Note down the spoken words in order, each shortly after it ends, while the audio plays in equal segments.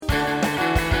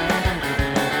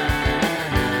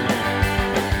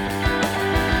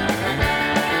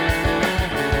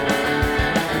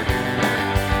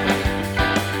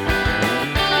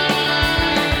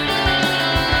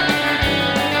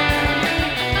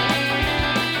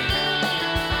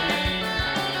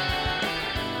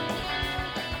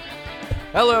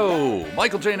Hello,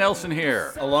 Michael J. Nelson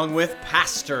here, Along with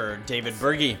Pastor David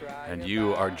Berge. and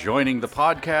you are joining the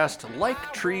podcast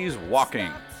Like Trees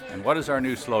Walking. And what is our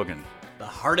new slogan? The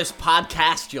hardest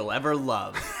podcast you'll ever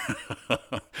love.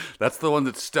 That's the one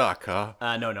that's stuck, huh?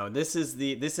 No. This is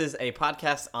a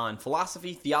podcast on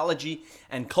philosophy, theology,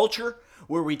 and culture,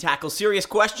 where we tackle serious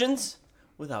questions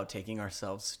without taking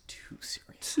ourselves too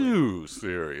seriously. Too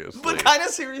seriously. But kind of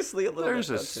seriously a little There's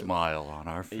bit. a smile on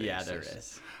our faces. Yeah, there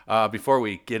is. Before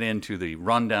we get into the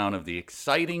rundown of the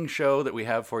exciting show that we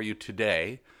have for you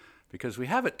today, because we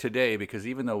have it today, because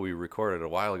even though we recorded it a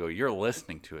while ago, you're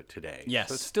listening to it today. Yes.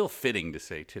 So it's still fitting to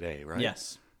say today, right?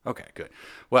 Yes. Okay, good.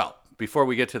 Well, before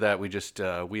we get to that,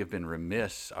 we have been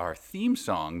remiss. Our theme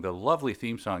song, the lovely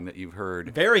theme song that you've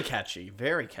heard, Very catchy.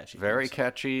 Very catchy. very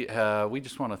catchy. We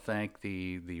just want to thank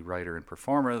the writer and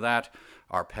performer of that,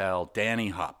 our pal Danny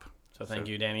Hupp. So thank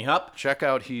you, Danny Hupp. Check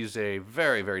out, he's a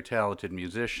very, very talented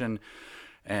musician,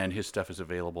 and his stuff is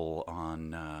available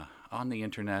on the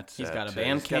internet. He's got a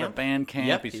He's got a Bandcamp.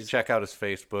 Bandcamp. Yep, Check out his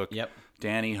Facebook. Yep.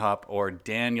 Danny Hupp, or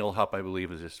Daniel Hupp, I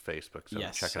believe, is his Facebook. So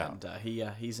Yes, check it out.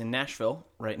 and he's in Nashville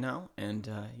right now, and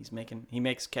he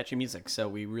makes catchy music. So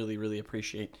we really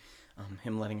appreciate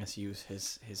him letting us use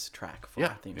his track for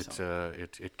our theme song.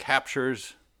 It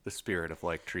captures the spirit of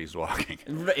Like Trees Walking.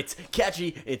 It's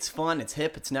catchy, it's fun, it's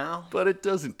hip, it's now. But it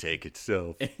doesn't take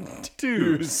itself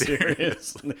too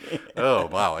seriously. Oh,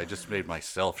 wow. I just made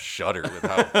myself shudder with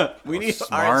how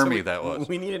smarmy that was.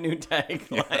 We need a new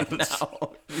tagline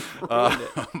now. You've ruined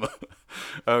it.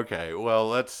 Okay, well,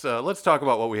 let's talk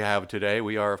about what we have today.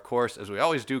 We are, of course, as we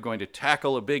always do, going to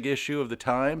tackle a big issue of the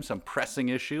time, some pressing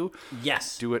issue.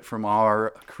 Yes. Do it from our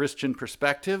Christian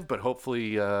perspective, but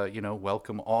hopefully,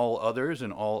 welcome all others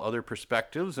and all other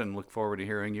perspectives, and look forward to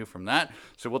hearing you from that.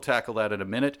 So we'll tackle that in a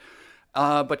minute.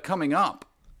 But coming up,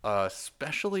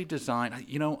 specially designed,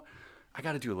 I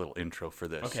got to do a little intro for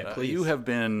this. Okay, please. You have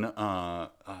been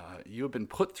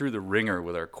put through the ringer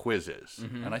with our quizzes,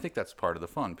 Mm-hmm. and I think that's part of the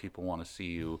fun. People want to see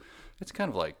you. It's kind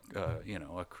of like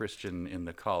a Christian in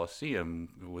the Colosseum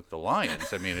with the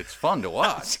lions. I mean, it's fun to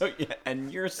watch. So yeah,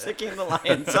 and you're sicking the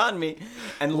lions on me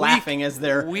and laughing as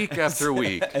they're Week after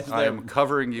week, I am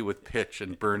covering you with pitch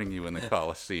and burning you in the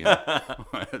Colosseum,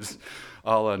 It's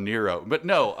a la Nero. But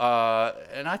no,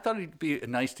 and I thought it'd be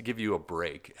nice to give you a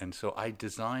break, and so I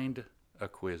designed a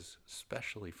quiz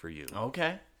specially for you.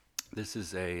 Okay. This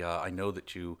is I know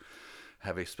that you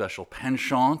have a special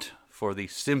penchant for The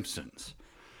Simpsons.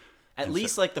 At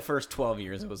least like the first 12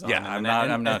 years it was on. Yeah, and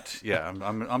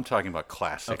I'm talking about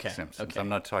classic Okay, Simpsons. okay. I'm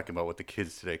not talking about what the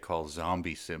kids today call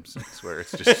zombie Simpsons, where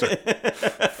it's just sort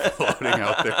of floating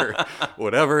out there,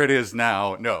 whatever it is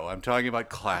now. No, I'm talking about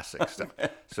classic stuff.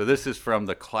 So this is from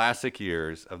the classic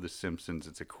years of The Simpsons.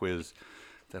 It's a quiz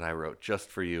that I wrote just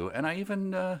for you, and I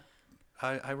even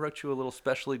I wrote you a little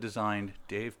specially designed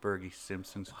Dave Berge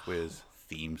Simpsons quiz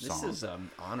theme song. This is an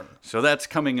honor. So that's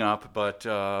coming up, but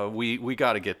we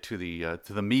got to get to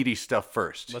the meaty stuff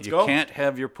first. Let's you go. can't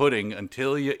have your pudding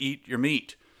until you eat your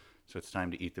meat. So it's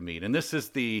time to eat the meat. And this is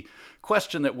the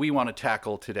question that we want to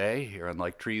tackle today here on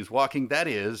Like Trees Walking. That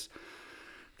is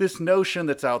this notion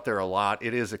that's out there a lot.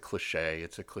 It is a cliche.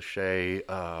 It's a cliche.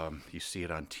 You see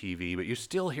it on TV, but you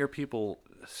still hear people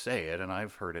say it, and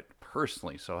I've heard it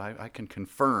personally, so I can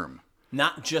confirm.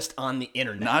 Not just on the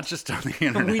internet. Not just on the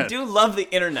internet. We do love the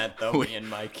internet, though, me and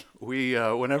Mike. We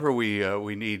whenever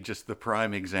we need just the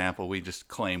prime example, we just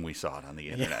claim we saw it on the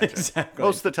internet. Exactly.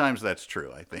 Most of the times that's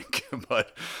true, I think.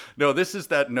 But no, this is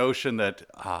that notion that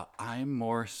I'm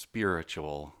more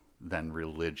spiritual than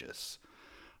religious.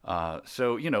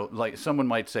 So like someone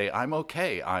might say, I'm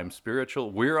okay, I'm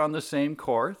spiritual. We're on the same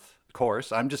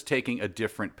course. I'm just taking a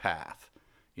different path.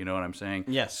 You know what I'm saying?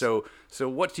 Yes. So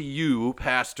what do you,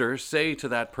 pastor, say to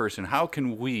that person? How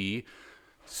can we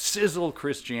sizzle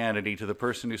Christianity to the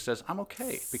person who says, I'm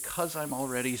okay because I'm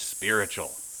already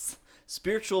spiritual?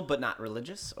 Spiritual but not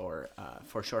religious, or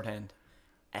for shorthand,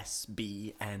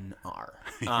 SBNR.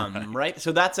 Right?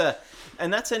 So that's I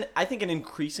think an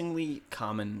increasingly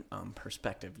common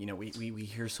perspective. We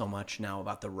hear so much now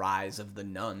about the rise of the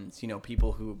nuns,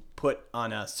 people who put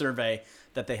on a survey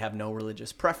that they have no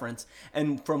religious preference.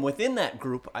 And from within that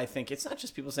group, I think it's not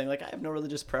just people saying like, I have no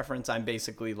religious preference. I'm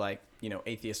basically like,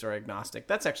 atheist or agnostic.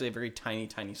 That's actually a very tiny,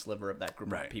 tiny sliver of that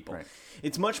group of people. Right.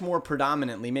 It's much more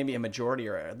predominantly, maybe a majority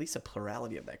or at least a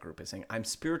plurality of that group is saying, I'm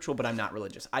spiritual, but I'm not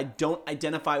religious. I don't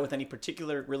identify with any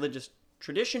particular religious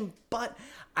tradition, but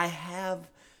I have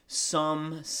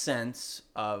some sense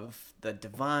of the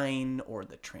divine or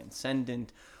the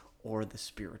transcendent or the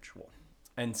spiritual.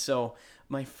 And so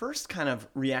my first kind of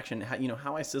reaction,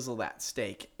 how I sizzle that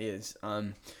steak is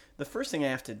the the first thing I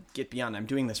have to get beyond, I'm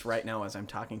doing this right now as I'm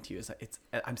talking to you, is that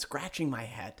I'm scratching my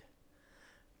head.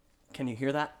 Can you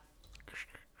hear that?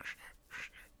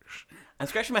 I'm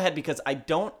scratching my head because I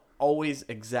don't always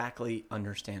exactly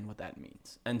understand what that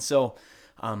means. And so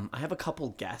I have a couple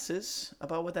guesses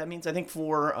about what that means. I think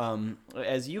for,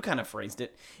 as you kind of phrased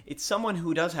it, it's someone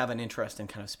who does have an interest in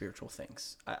kind of spiritual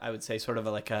things. I would say sort of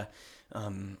like a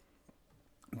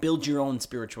build your own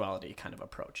spirituality kind of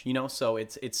approach, you know? So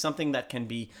it's something that can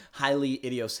be highly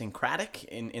idiosyncratic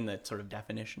in the sort of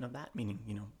definition of that, meaning,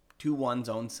 you know, to one's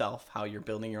own self, how you're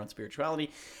building your own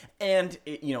spirituality. And,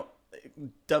 it, you know,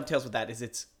 dovetails with that is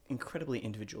it's incredibly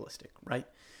individualistic, right?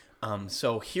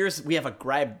 So we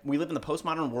live in the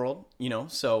postmodern world, you know,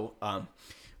 so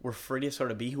we're free to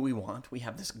sort of be who we want. We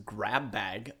have this grab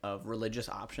bag of religious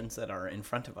options that are in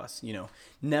front of us. You know,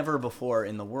 never before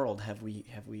in the world have we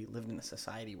lived in a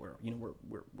society where, you know,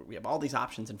 we have all these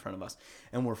options in front of us,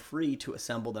 and we're free to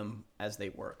assemble them as they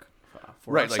work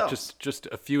for right. ourselves. Like just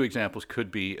a few examples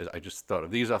could be. I just thought of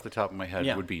these off the top of my head.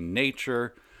 Yeah. Would be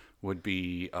nature. Would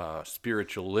be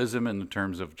spiritualism in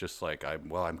terms of just like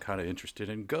I'm kind of interested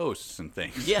in ghosts and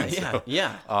things.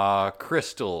 Yeah.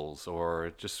 Crystals,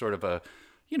 or just sort of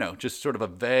a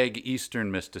vague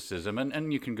Eastern mysticism,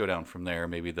 and you can go down from there.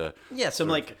 Maybe some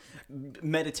like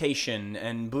meditation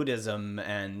and Buddhism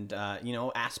and you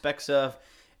know, aspects of,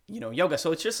 you know, yoga.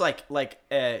 So it's just like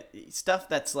stuff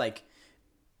that's like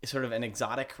sort of an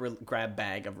exotic grab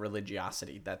bag of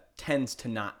religiosity that tends to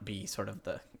not be sort of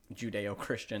the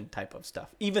Judeo-Christian type of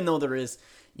stuff, even though there is,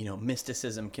 you know,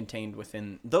 mysticism contained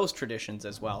within those traditions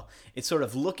as well. It's sort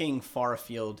of looking far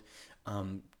afield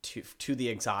to the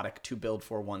exotic to build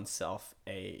for oneself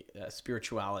a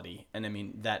spirituality, and I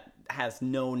mean that has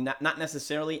not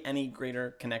necessarily any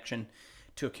greater connection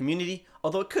to a community,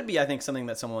 although it could be, I think, something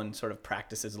that someone sort of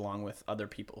practices along with other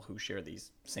people who share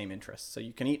these same interests. So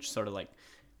you can each sort of like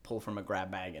pull from a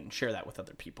grab bag and share that with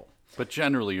other people. But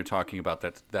generally, you're talking about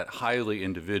that highly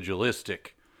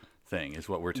individualistic thing is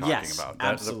what we're talking about.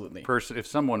 Absolutely. If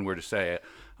someone were to say,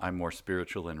 I'm more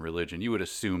spiritual than religion, you would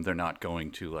assume they're not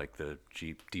going to like the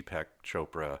Deepak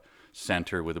Chopra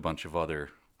center with a bunch of other,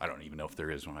 I don't even know if there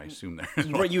is one, I assume there is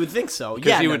one. Well, you would think so.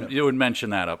 Because you would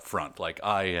mention that up front, like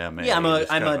I'm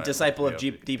a disciple of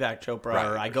Deepak Chopra, right,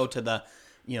 or I go to the,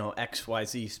 you know,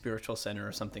 XYZ spiritual center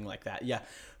or something like that. Yeah.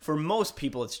 For most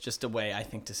people, it's just a way, I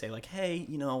think, to say like, hey,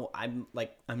 you know, I'm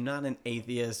not an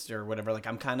atheist or whatever. Like,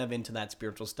 I'm kind of into that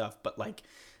spiritual stuff, but like,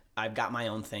 I've got my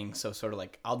own thing. So sort of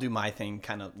like, I'll do my thing,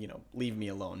 kind of, you know, leave me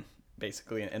alone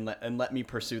basically, and let me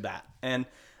pursue that. And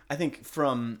I think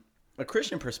from a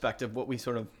Christian perspective, what we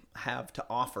sort of have to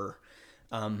offer,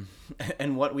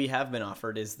 and what we have been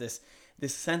offered is this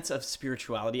sense of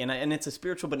spirituality, and it's a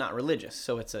spiritual but not religious.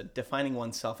 So it's a defining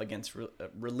oneself against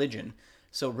religion.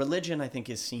 So religion, I think,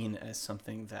 is seen as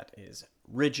something that is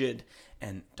rigid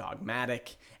and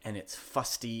dogmatic, and it's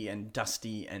fusty and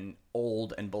dusty and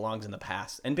old and belongs in the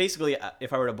past. And basically,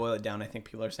 if I were to boil it down, I think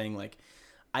people are saying like,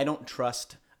 I don't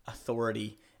trust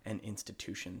authority and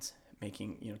institutions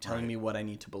telling me what I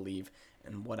need to believe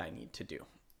and what I need to do.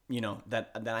 You know,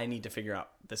 that I need to figure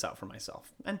this out for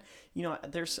myself. And, you know,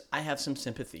 I have some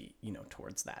sympathy, you know,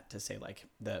 towards that, to say like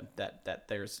that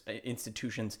there's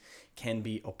institutions can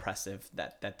be oppressive,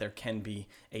 that there can be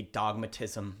a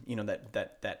dogmatism, you know,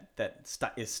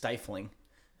 that is stifling.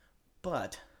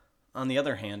 But on the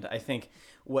other hand, I think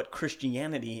what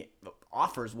Christianity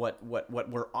offers, what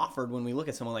we're offered when we look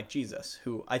at someone like Jesus,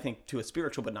 who I think to a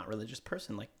spiritual but not religious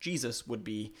person like Jesus would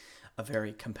be a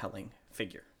very compelling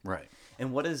figure. Right.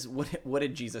 And what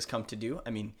did Jesus come to do?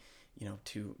 I mean, you know,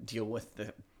 to deal with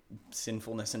the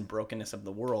sinfulness and brokenness of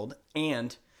the world,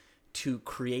 and to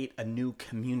create a new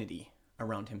community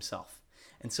around himself.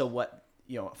 And so what,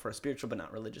 you know, for a spiritual but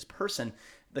not religious person,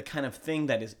 the kind of thing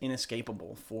that is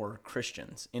inescapable for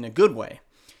Christians in a good way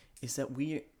is that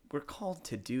we're called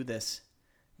to do this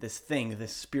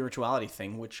spirituality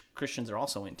thing, which Christians are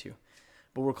also into.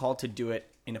 But we're called to do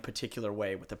it in a particular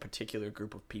way with a particular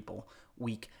group of people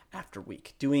week after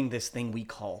week, doing this thing we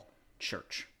call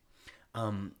church,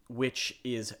 which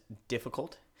is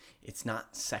difficult. It's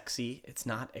not sexy. It's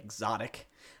not exotic.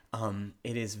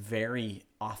 It is very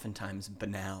oftentimes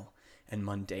banal and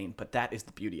mundane, but that is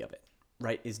the beauty of it,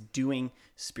 right? Is doing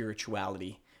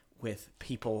spirituality with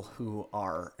people who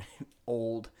are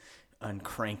old and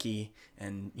cranky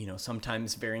and, you know,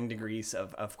 sometimes varying degrees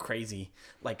of crazy.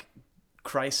 Like,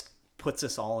 Christ puts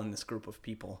us all in this group of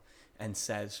people and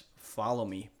says, follow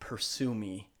me, pursue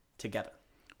me together.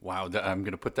 Wow, I'm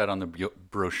going to put that on the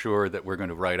brochure that we're going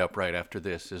to write up right after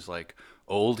this, is like,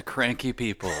 old cranky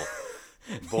people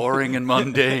boring and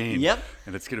mundane. Yep.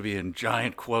 And it's going to be in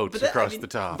giant quotes But across the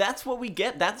top. That's what we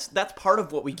get. That's part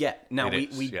of what we get. Now we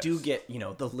Yes. do get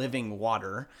the living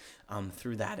water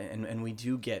through that, and we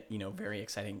do get very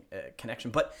exciting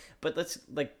connection. But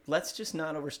let's just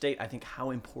not overstate, I think,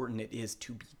 how important it is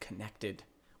to be connected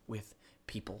with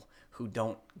people who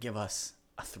don't give us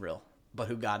a thrill, but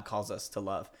who God calls us to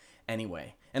love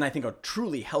anyway. And I think a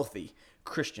truly healthy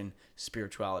Christian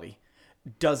spirituality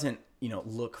doesn't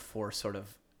look for sort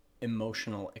of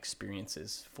emotional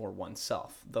experiences for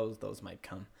oneself. Those might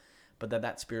come, but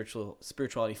that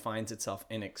spirituality finds itself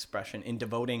in expression, in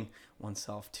devoting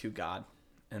oneself to God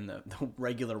and the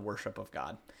regular worship of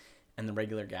God and the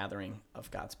regular gathering of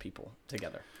God's people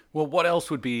together. Well, what else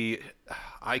would be,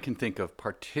 I can think of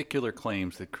particular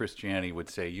claims that Christianity would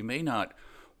say, you may not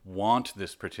want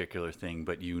this particular thing,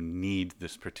 but you need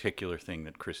this particular thing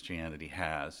that Christianity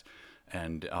has.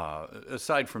 And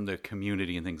aside from the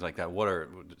community and things like that, what are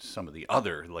some of the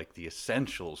other, like the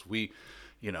essentials?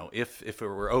 If it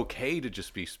were okay to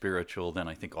just be spiritual, then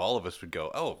I think all of us would go,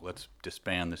 oh, let's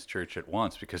disband this church at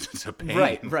once because it's a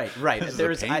pain. Right.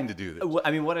 There's a pain to do this.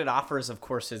 I mean, what it offers, of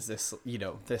course, is this,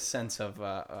 this sense of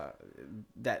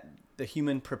that the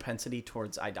human propensity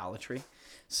towards idolatry.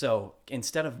 So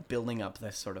instead of building up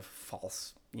this sort of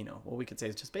false, what we could say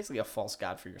is just basically a false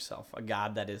God for yourself, a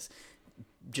God that is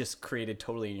just created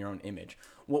totally in your own image.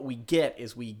 What we get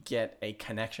is a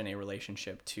connection, a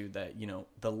relationship to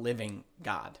the living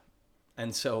God.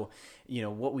 And so,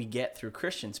 what we get through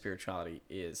Christian spirituality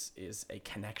is a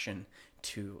connection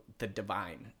to the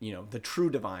divine, the true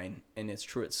divine in its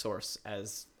truest source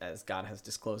as God has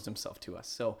disclosed himself to us.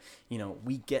 So,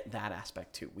 we get that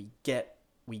aspect too. We get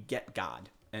God,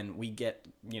 and we get,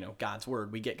 God's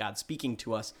word. We get God speaking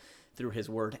to us through his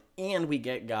word, and we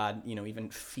get God, even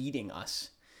feeding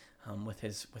us with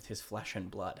his flesh and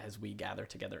blood as we gather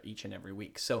together each and every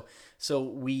week. So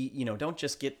we, don't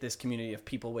just get this community of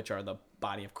people, which are the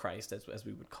body of Christ, as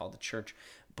we would call the church,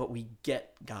 but we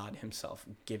get God himself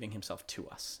giving himself to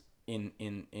us in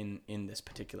this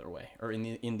particular way, or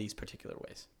in these particular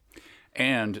ways.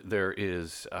 And there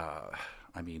is,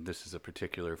 this is a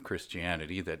particular of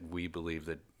Christianity that we believe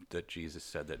that Jesus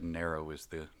said that narrow is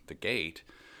the gate.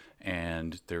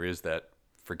 And there is that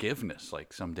forgiveness,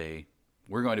 like someday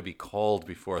we're going to be called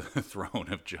before the throne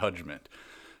of judgment.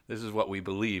 This is what we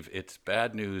believe. It's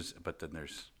bad news, but then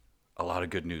there's a lot of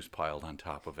good news piled on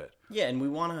top of it. Yeah, and we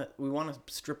want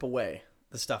to strip away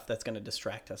the stuff that's going to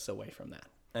distract us away from that.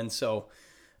 And so,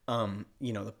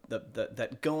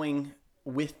 that going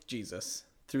with Jesus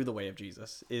through the way of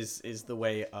Jesus is the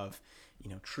way of,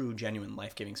 true, genuine,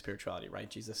 life-giving spirituality, right?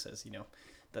 Jesus says,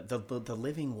 that the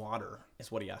living water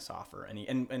is what he has to offer.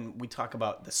 And we talk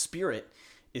about the Spirit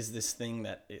is this thing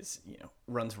that is,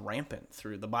 runs rampant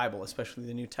through the Bible, especially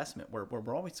the New Testament, where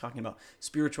we're always talking about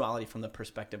spirituality from the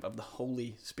perspective of the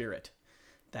Holy Spirit,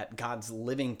 that God's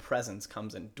living presence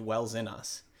comes and dwells in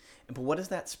us. But what does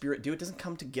that Spirit do? It doesn't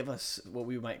come to give us what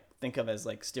we might think of as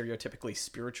like stereotypically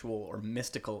spiritual or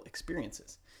mystical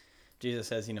experiences. Jesus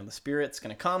says, the Spirit's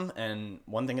going to come, and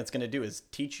one thing it's going to do is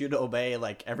teach you to obey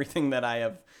like everything that I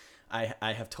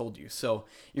have told you. So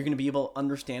you're going to be able to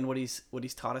understand what he's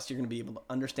taught us. You're going to be able to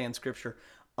understand Scripture,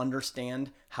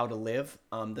 understand how to live.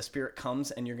 The Spirit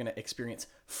comes, and you're going to experience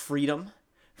freedom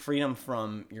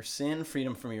from your sin,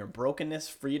 freedom from your brokenness,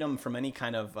 freedom from any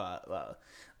kind of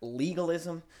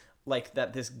legalism. Like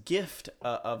that, this gift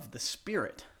of the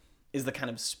Spirit is the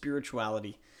kind of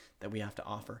spirituality that we have to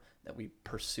offer, that we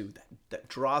pursue, that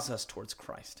draws us towards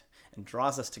Christ and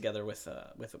draws us together with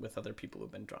other people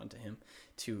who've been drawn to him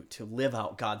to live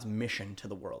out God's mission to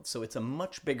the world. So it's a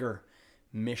much bigger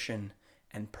mission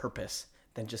and purpose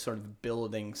than just sort of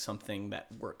building something that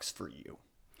works for you.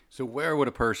 So where would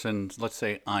a person, let's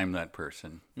say I'm that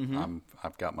person,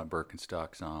 I've got my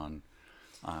Birkenstocks on,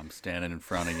 I'm standing in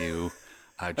front of you.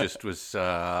 I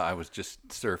was just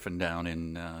surfing down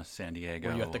in San Diego.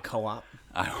 Were you at the co-op?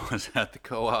 I was at the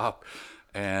co-op,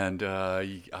 and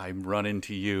I run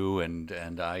into you,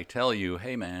 and I tell you,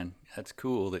 hey man, that's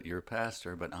cool that you're a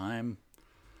pastor, but I'm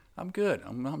good.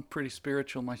 I'm pretty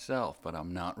spiritual myself, but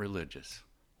I'm not religious.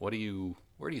 Where do you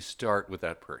start with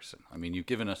that person? I mean, you've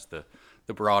given us the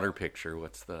broader picture.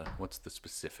 What's the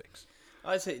specifics?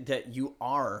 I'd say that you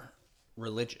are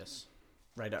religious.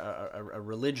 Right, a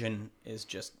religion is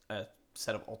just a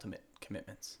set of ultimate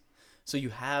commitments. So you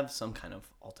have some kind of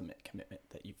ultimate commitment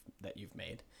that you've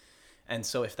made, and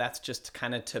so if that's just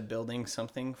kind of to building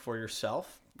something for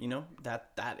yourself,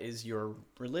 that is your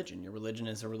religion. Your religion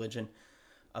is a religion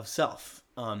of self.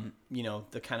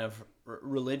 The kind of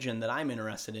religion that I'm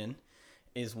interested in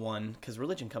is one, because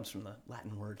religion comes from the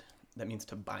Latin word that means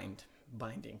to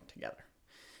binding together.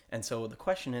 And so the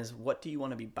question is, what do you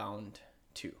want to be bound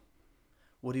to?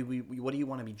 What do you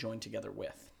want to be joined together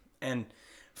with? And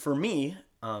for me,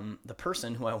 the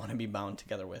person who I want to be bound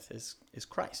together with is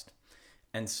Christ.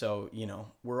 And so,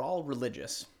 we're all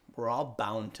religious. We're all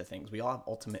bound to things. We all have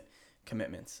ultimate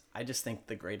commitments. I just think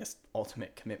the greatest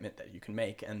ultimate commitment that you can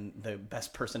make and the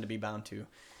best person to be bound to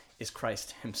is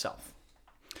Christ himself.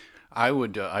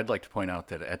 I'd like to point out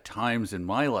that at times in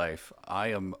my life,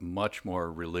 I am much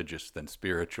more religious than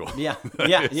spiritual. Yeah.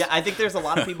 I think there's a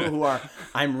lot of people who are,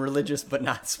 I'm religious but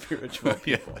not spiritual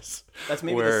people. Yes. That's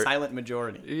maybe the silent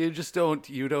majority.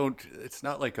 You don't, it's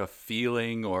not like a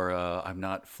feeling or I'm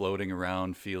not floating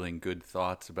around feeling good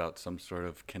thoughts about some sort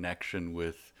of connection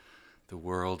with the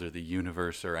world or the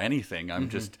universe or anything. I'm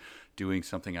just doing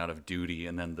something out of duty,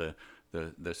 and then the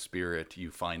spirit,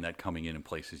 you find that coming in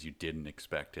places you didn't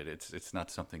expect it. It's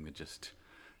not something that just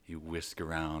you whisk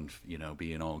around,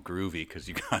 being all groovy because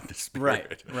you got the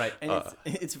spirit. Right. And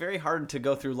it's very hard to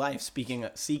go through life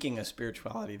seeking a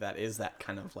spirituality that is that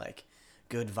kind of like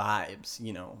good vibes,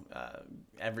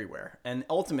 everywhere. And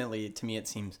ultimately, to me, it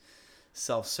seems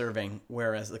self-serving,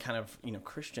 whereas the kind of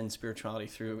Christian spirituality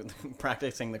through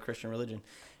practicing the Christian religion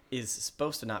is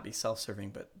supposed to not be self-serving,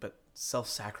 but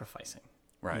self-sacrificing.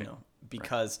 Right.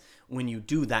 Because when you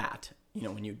do that,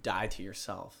 when you die to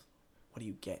yourself, what do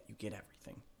you get? You get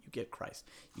everything. You get Christ.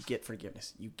 You get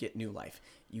forgiveness. You get new life.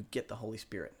 You get the Holy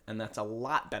Spirit. And that's a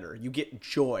lot better. You get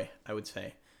joy, I would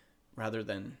say, rather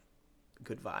than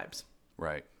good vibes.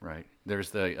 Right. There's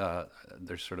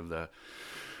sort of the,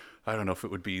 I don't know if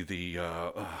it would be the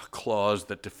clause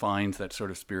that defines that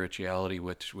sort of spirituality,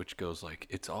 which goes like,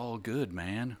 it's all good,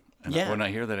 man. And when I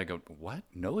hear that, I go, "What?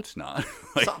 No, it's not."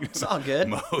 It's all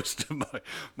good.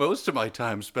 Most of my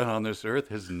time spent on this earth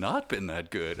has not been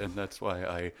that good, and that's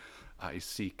why I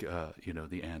seek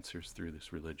the answers through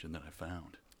this religion that I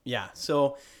found. Yeah.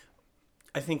 So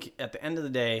I think at the end of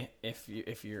the day,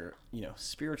 if you're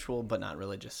spiritual but not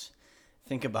religious,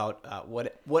 think about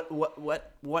what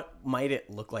might it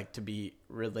look like to be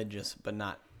religious but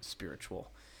not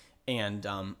spiritual. And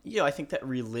I think that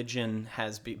religion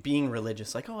has being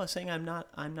religious, like saying I'm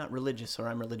not religious or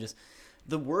I'm religious.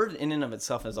 The word in and of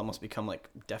itself has almost become like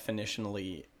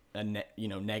definitionally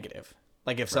negative.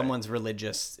 Like if someone's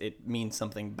religious, it means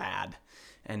something bad,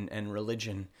 and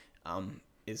religion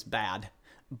is bad.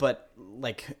 But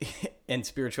and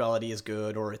spirituality is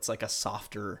good, or it's like a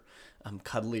softer,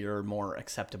 cuddlier, more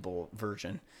acceptable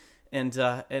version. And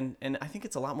I think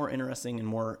it's a lot more interesting and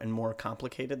more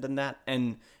complicated than that.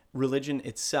 And religion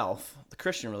itself, the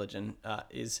Christian religion,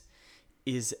 is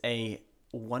a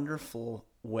wonderful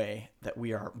way that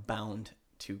we are bound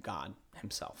to God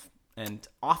himself, and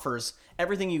offers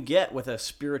everything you get with a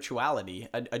spirituality,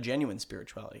 a genuine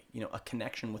spirituality, a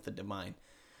connection with the divine.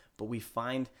 But we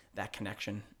find that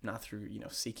connection not through,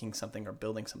 seeking something or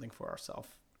building something for ourselves,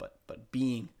 but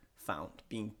being found,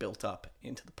 being built up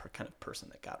into the kind of person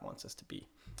that God wants us to be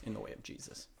in the way of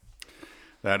Jesus.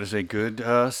 That is a good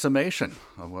summation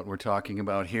of what we're talking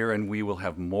about here, and we will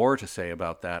have more to say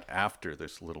about that after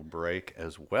this little break,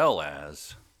 as well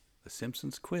as the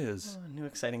Simpsons quiz. New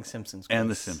exciting Simpsons quiz. And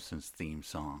the Simpsons theme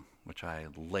song, which I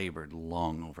labored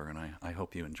long over, and I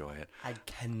hope you enjoy it. I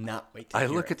cannot wait to hear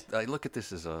it. I look at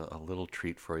this as a little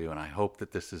treat for you, and I hope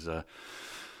that this is a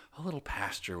little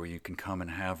pasture where you can come and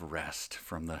have rest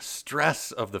from the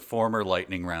stress of the former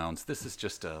lightning rounds. This is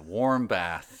just a warm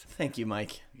bath. Thank you,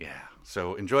 Mike. Yeah.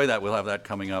 So enjoy that. We'll have that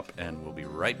coming up, and we'll be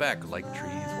right back like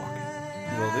trees walking.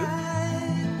 Will do.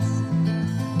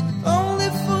 Only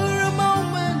for a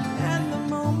moment, and the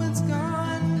moment's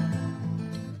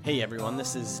gone. Hey everyone,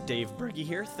 this is Dave Berge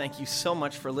here. Thank you so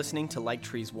much for listening to Like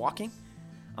Trees Walking.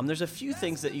 There's a few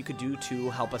things that you could do to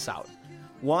help us out.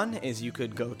 One is you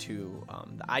could go to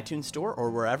the iTunes store or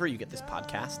wherever you get this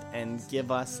podcast and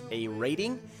give us a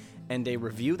rating and a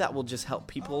review. That will just help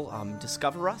people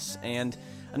discover us. And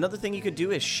another thing you could do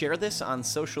is share this on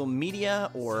social media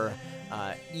or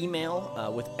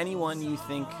email with anyone you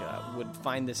think would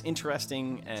find this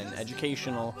interesting and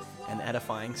educational and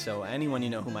edifying. So anyone you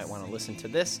know who might want to listen to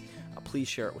this, please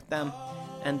share it with them.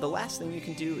 And the last thing you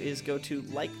can do is go to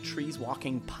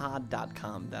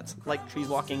liketreeswalkingpod.com. That's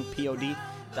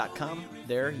liketreeswalkingpod.com.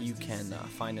 There you can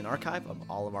find an archive of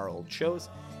all of our old shows.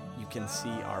 You can see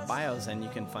our bios, and you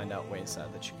can find out ways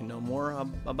that you can know more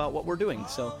about what we're doing.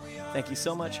 So thank you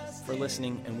so much for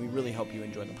listening, and we really hope you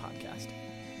enjoy the podcast.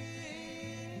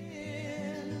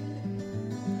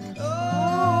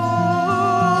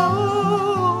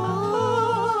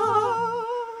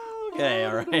 Okay,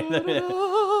 all right.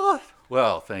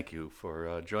 Well, thank you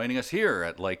for joining us here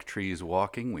at Like Trees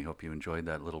Walking. We hope you enjoyed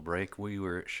that little break. We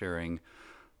were sharing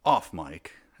off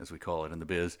mic, as we call it in the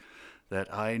biz,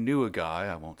 that I knew a guy,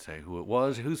 I won't say who it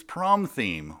was, whose prom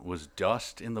theme was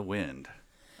Dust in the Wind.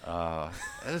 That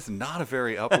is not a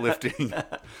very uplifting.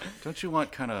 Don't you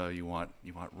want you want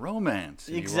romance?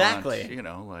 And Exactly. You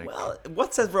want, like. Well,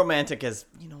 what's as romantic as,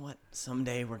 you know what,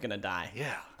 someday we're gonna die.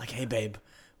 Yeah. Like, hey, babe,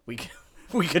 we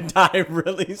could die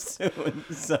really soon.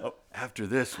 So After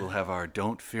this, we'll have our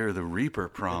Don't Fear the Reaper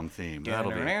prom theme.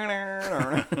 That'll be.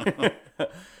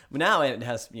 But now it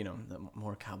has, the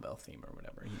more cowbell theme or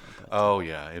whatever. But, Oh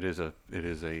yeah, it is a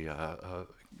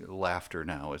laughter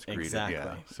now is greeted. Exactly,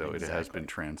 Yeah, so it has exactly. been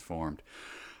transformed.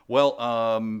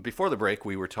 Well, before the break,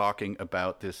 we were talking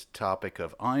about this topic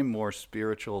of I'm more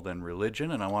spiritual than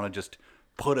religion, and I want to just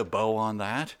put a bow on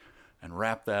that and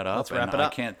wrap that up. Let's wrap and it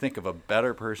up. I can't think of a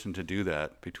better person to do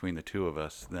that between the two of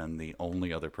us than the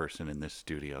only other person in this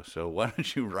studio. So why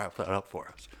don't you wrap that up for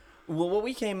us? Well, what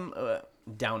we came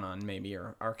down on, maybe,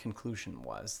 or our conclusion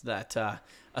was that a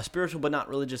spiritual but not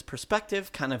religious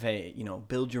perspective, kind of a,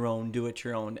 build your own, do it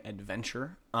your own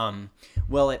adventure.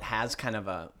 Well, it has kind of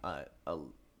a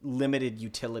limited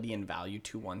utility and value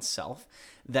to oneself,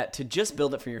 that to just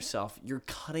build it for yourself, you're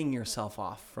cutting yourself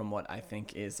off from what I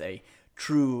think is a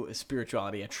true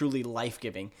spirituality, a truly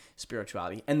life-giving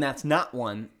spirituality. And that's not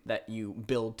one that you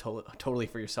build totally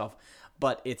for yourself,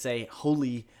 but it's a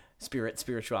Holy Spirit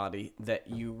spirituality that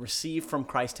you receive from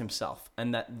Christ himself,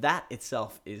 and that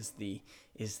itself is the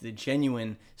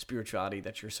genuine spirituality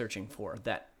that you're searching for,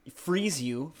 that frees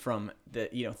you from the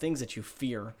things that you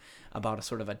fear about a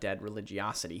sort of a dead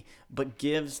religiosity, but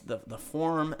gives the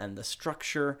form and the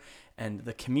structure and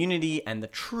the community and the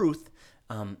truth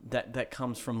that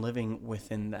comes from living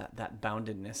within that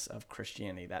boundedness of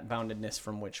Christianity, that boundedness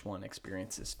from which one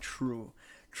experiences true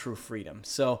freedom.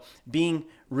 So being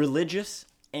religious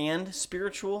and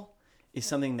spiritual is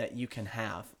something that you can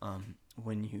have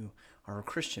when you are a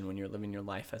Christian, when you're living your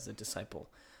life as a disciple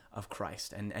of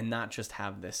Christ, and not just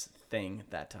have this thing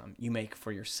that you make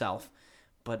for yourself,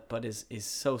 but is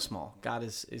so small. God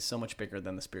is so much bigger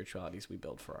than the spiritualities we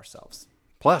build for ourselves.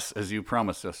 Plus, as you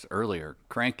promised us earlier,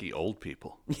 cranky old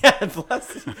people. Yeah,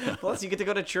 plus you get to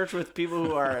go to church with people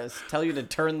who tell you to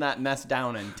turn that mess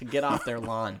down and to get off their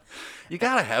lawn. You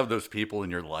gotta have those people in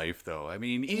your life, though. I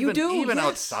mean, even yes.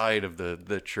 outside of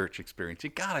the church experience, you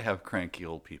gotta have cranky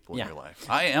old people Yeah. in your life.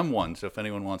 I am one, so if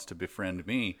anyone wants to befriend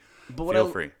me, But feel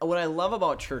free. What I love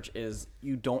about church is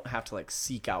you don't have to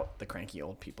seek out the cranky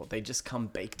old people. They just come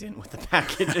baked in with the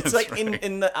package. It's like right.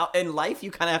 in life,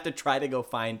 you kind of have to try to go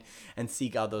find and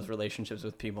seek out those relationships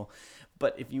with people.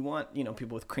 But if you want,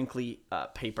 people with crinkly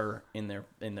paper in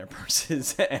their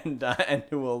purses and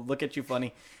who will look at you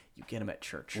funny, you get them at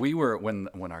church. We were when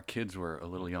our kids were a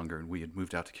little younger, and we had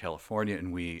moved out to California,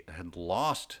 and we had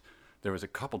lost. There was a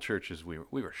couple churches we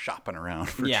were shopping around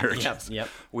for churches. Yep.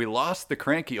 We lost the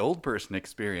cranky old person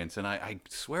experience, and I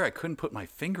swear I couldn't put my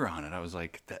finger on it. I was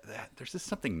like, that there's just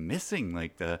something missing,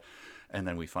 and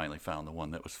then we finally found the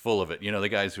one that was full of it. The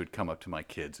guys who would come up to my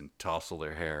kids and tousle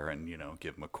their hair and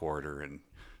give them a quarter, and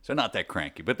so not that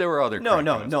cranky, but there were other cranky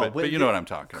ones, but you know what I'm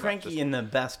talking cranky about. in the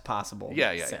best possible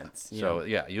sense. Yeah. So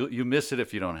you miss it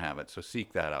if you don't have it. So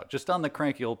seek that out. Just on the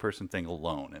cranky old person thing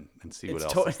alone, and see what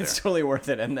else is there. It's totally worth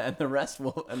it, and the rest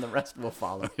will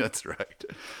follow. That's right.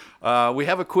 We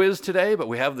have a quiz today, but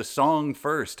we have the song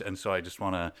first, and so I just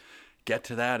want to get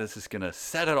to that. It's just going to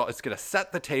set it all. It's going to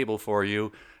set the table for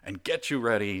you and get you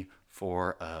ready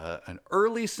for an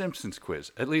early Simpsons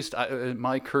quiz. At least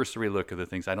my cursory look at the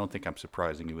things, I don't think I'm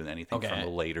surprising you with anything from the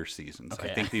later seasons. Okay.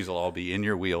 I think these will all be in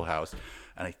your wheelhouse,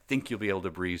 and I think you'll be able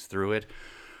to breeze through it.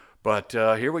 But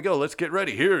here we go. Let's get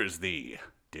ready. Here's the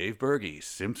Dave Berge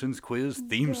Simpsons quiz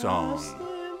theme song.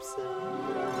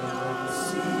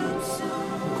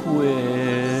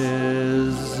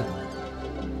 Quiz.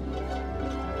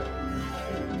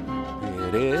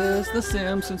 It is the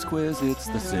Simpsons quiz. It's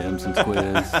the Simpsons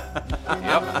quiz.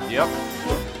 Yep.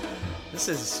 This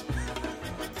is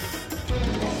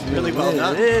really well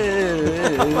done.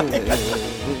 It's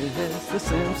the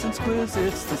Simpsons quiz.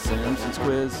 It's the Simpsons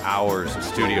quiz. Hours of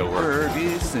studio work.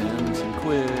 Berge Simpson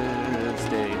quiz.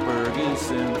 Dave Berge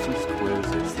Simpsons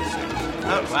quiz. It's the Simpsons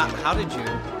quiz. Wow, how did you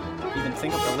even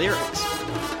think of the lyrics?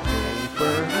 Dave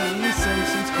Berge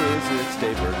Simpsons quiz. It's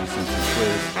Dave Berge Simpsons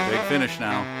quiz. Big finish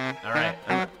now. All right,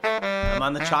 I'm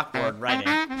on the chalkboard writing.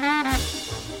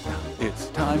 It's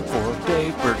time for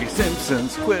Dave Berge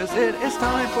Simpson's quiz. It is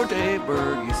time for Dave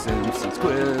Berge Simpson's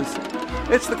quiz.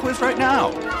 It's the quiz right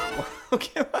now.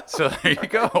 Okay. So there you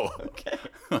go. Okay.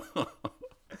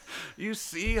 You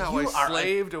see how You I are a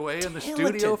slaved away in the talented-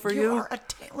 studio for you? You are a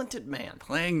talented man.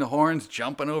 Playing the horns,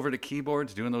 jumping over to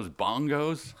keyboards, doing those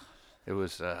bongos. It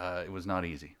was not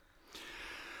easy.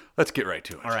 Let's get right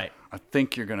to it. All right. I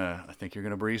think you're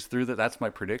gonna breeze through that. That's my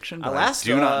prediction. But Last, I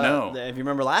do not know. If you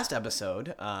remember last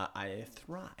episode, I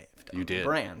thrived. You on did.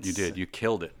 Brands. You did. You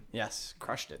killed it. Yes,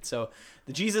 crushed it. So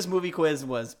the Jesus movie quiz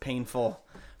was painful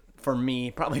for me,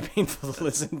 probably painful to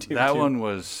listen to. That too. one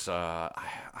was,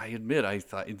 I admit, I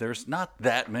thought there's not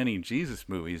that many Jesus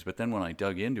movies, but then when I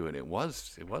dug into it, it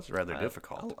was rather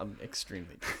difficult.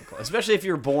 Extremely difficult, especially if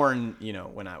you're born,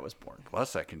 when I was born.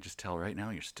 Plus, I can just tell right now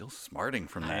you're still smarting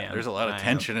from that. am. There's a lot of I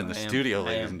tension am. in the I am. studio, I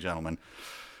ladies am. and gentlemen.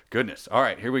 Goodness. All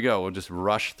right, here we go. We'll just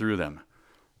rush through them.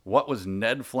 What was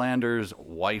Ned Flanders'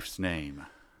 wife's name?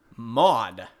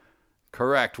 Maud,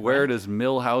 Correct. Where does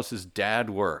Milhouse's dad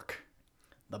work?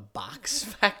 the box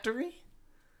factory.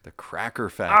 The Cracker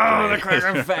Factory. Oh, the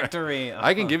Cracker Factory.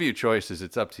 I can give you choices.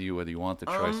 It's up to you whether you want the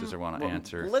choices or want to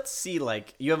answer. Let's see.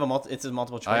 Like you have it's a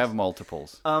multiple choice. I have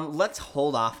multiples. Let's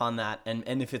hold off on that,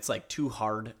 and if it's like too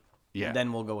hard, Yeah.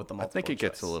 then we'll go with the I multiple. think it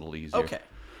gets a choice. little easier. Okay.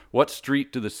 What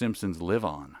street do the Simpsons live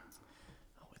on?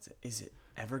 Is it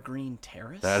Evergreen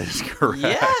Terrace? That is correct.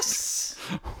 Yes.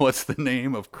 What's the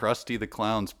name of Krusty the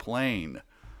Clown's plane?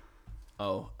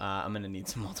 Oh, I'm gonna need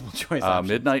some multiple choice options.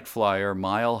 Midnight Flyer,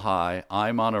 Mile High,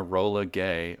 I'm on a Rolla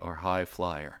Gay, or High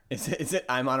Flyer. Is it?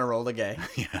 I'm on a roll gay.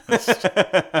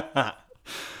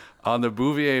 On the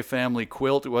Bouvier family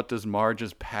quilt, what does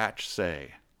Marge's patch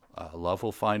say? Love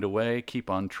will find a way, keep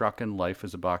on truckin', life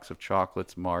is a box of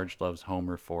chocolates, Marge loves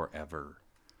Homer forever.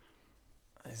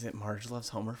 Is it Marge loves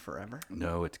Homer forever?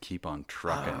 No, it's keep on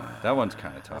truckin'. That one's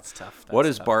kind of tough. That's tough. What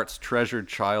That's is tough. Bart's treasured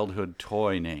childhood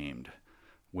toy named?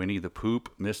 Winnie the Pooh,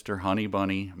 Mr. Honey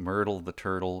Bunny, Myrtle the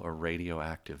Turtle, or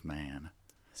Radioactive Man?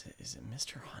 Is it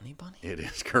Mr. Honey Bunny? It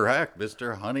is correct,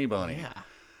 Mr. Honey Bunny. Yeah.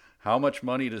 How much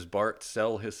money does Bart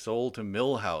sell his soul to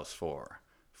Milhouse for?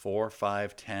 $4,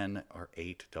 $5, $10, or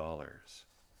 $8?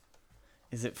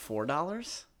 Is it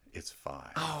 $4? It's $5.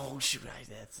 Oh shoot!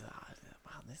 That's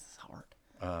wow. This is hard.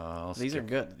 I'll These are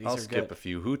good. These I'll are skip good. a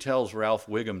few. Who tells Ralph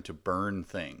Wiggum to burn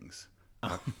things?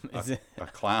 Is it? A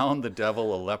clown, the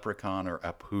devil, a leprechaun, or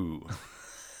Apu?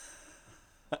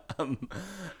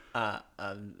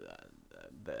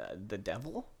 The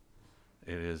devil?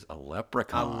 It is a A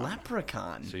leprechaun.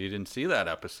 leprechaun. So you didn't see that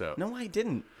episode. No, I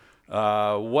didn't.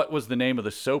 What was the name of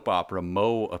the soap opera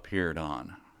Moe appeared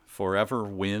on? Forever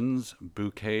Wins,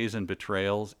 Bouquets and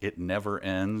Betrayals, It Never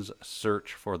Ends,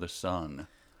 Search for the Sun.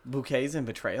 Bouquets and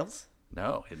betrayals.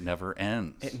 No, It Never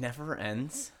Ends. It never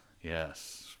ends.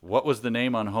 Yes. What was the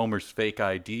name on Homer's fake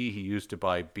ID he used to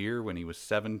buy beer when he was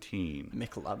 17?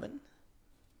 McLovin.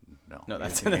 No, No, you're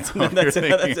that's thinking that's of- that's, you're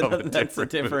that's, thinking of that's a movie.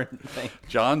 different thing.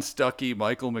 John Stuckey,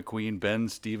 Michael McQueen, Ben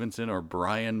Stevenson, or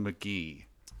Brian McGee?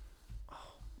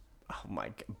 Oh my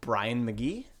God. Brian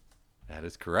McGee. That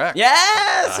is correct.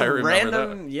 Yes. I remember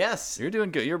Random. Yes. You're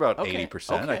doing good. You're about Okay,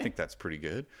 80%. I okay. think that's pretty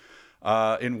good.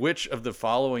 In which of the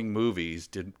following movies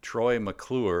did Troy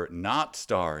McClure not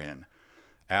star in?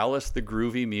 Alice the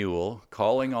Groovy Mule,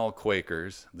 Calling All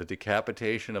Quakers, The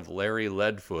Decapitation of Larry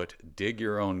Leadfoot, Dig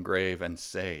Your Own Grave, and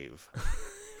Save.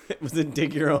 Was it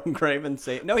dig your own grave and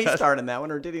say? No, he starred in that one,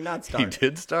 or did he not star? He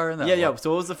did star in that Yeah, yeah. one.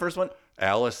 So what was the first one?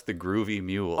 Alice the Groovy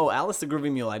Mule. Oh, Alice the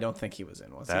Groovy Mule. I don't think he was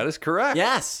in. Was That he? is correct.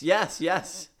 Yes, yes,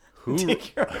 yes.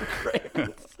 Dig your own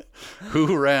grave.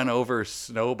 Who ran over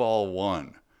Snowball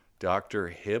 1? Dr.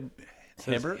 Hibbert?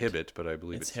 Hibbert, but I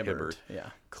believe it's Hibbert. Yeah.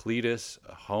 Cletus,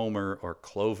 Homer, or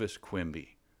Clovis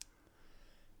Quimby?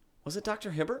 Was it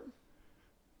Dr. Hibbert?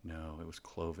 No, it was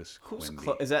Clovis Who's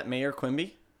Quimby. is that Mayor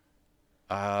Quimby?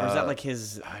 Or is that like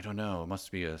his? I don't know. It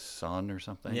must be a son or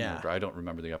something. Yeah. I don't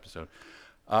remember the episode.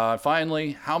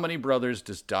 Finally, how many brothers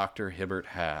does Dr. Hibbert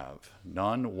have?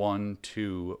 None, 1,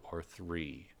 2, or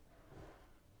 3?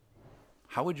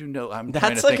 How would you know? I'm trying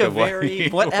That's to like think a of very.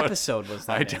 What episode was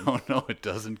that? I in? don't know. It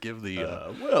doesn't give the.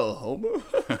 Well,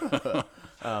 Homer.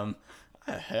 I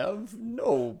have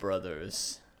no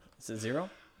brothers. Is it 0?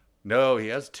 No, he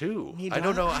has 2. He I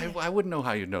don't know. died. I wouldn't know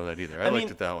how you'd know that either. I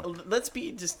looked at that one. Let's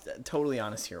be just totally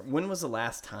honest here. When was the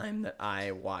last time that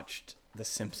I watched The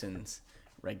Simpsons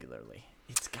regularly?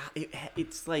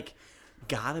 It's like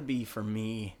gotta be for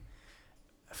me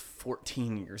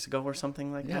 14 years ago or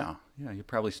something like that. Yeah, yeah. You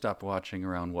probably stopped watching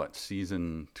around what,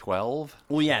 season 12?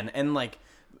 Well, yeah, and like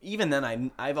even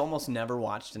then, I've almost never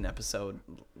watched an episode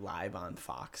live on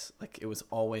Fox. Like it was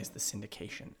always the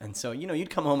syndication, and so you'd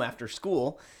come home after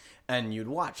school, and you'd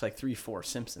watch like 3-4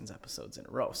 Simpsons episodes in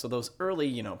a row. So those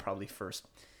early, probably first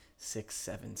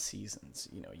 6-7 seasons,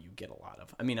 you get a lot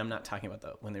of. I mean, I'm not talking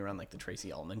about when they were on like the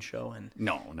Tracy Ullman show and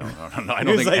No. I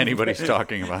don't think anybody's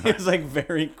talking about it it. was like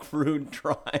very crude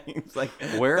drawings. Like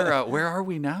Where are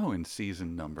we now in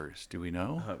season numbers? Do we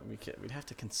know? we'd have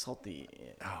to consult the.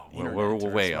 Well, we're internet or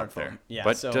way up smartphone. there. Yeah,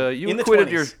 but so you in the acquitted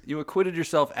 20s. you acquitted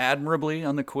yourself admirably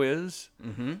on the quiz.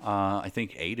 Mm-hmm. I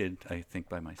think aided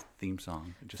by my theme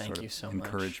song. Just Thank sort you of so much.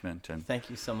 encouragement and. Thank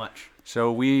you so much.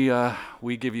 So we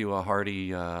give you a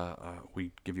hearty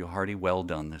well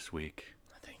done this week.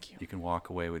 Thank you. You can walk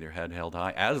away with your head held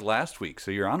high as last week.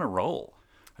 So you're on a roll.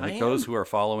 I think I those am. who are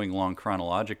following along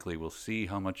chronologically will see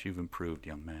how much you've improved,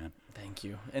 young man. Thank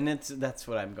you. And that's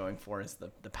what I'm going for is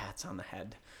the pats on the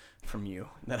head from you.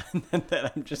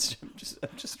 That I'm just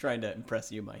trying to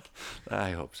impress you, Mike.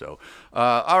 I hope so.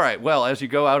 All right. Well, as you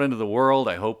go out into the world,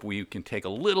 I hope we can take a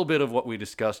little bit of what we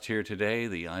discussed here today,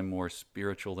 the I'm more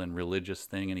spiritual than religious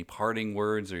thing. Any parting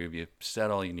words, or have you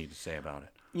said all you need to say about it?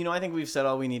 I think we've said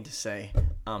all we need to say,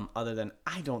 other than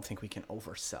I don't think we can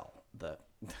oversell the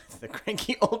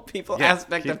cranky old people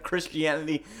aspect of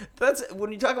Christianity. That's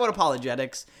when you talk about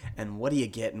apologetics and what do you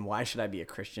get and why should I be a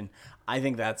Christian? I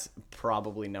think that's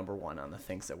probably number one on the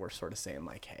things that we're sort of saying,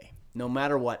 like, hey, no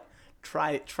matter what,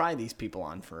 try these people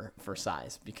on for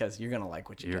size, because you're gonna like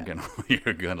what you get.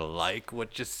 You're gonna like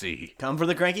what you see. Come for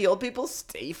the cranky old people,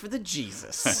 stay for the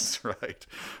Jesus. That's right.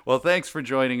 Well, thanks for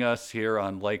joining us here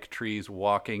on Like Trees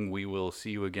Walking. We will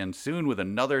see you again soon with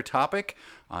another topic.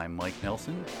 I'm Mike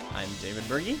Nelson. I'm David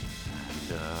Berge.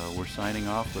 And we're signing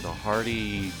off with a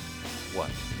hearty, what?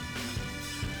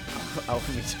 Auf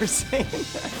Wiedersehen.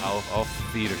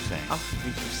 Auf Wiedersehen. Auf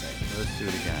Wiedersehen. Let's do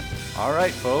it again. All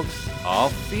right, folks.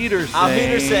 Auf Wiedersehen. Auf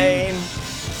Wiedersehen.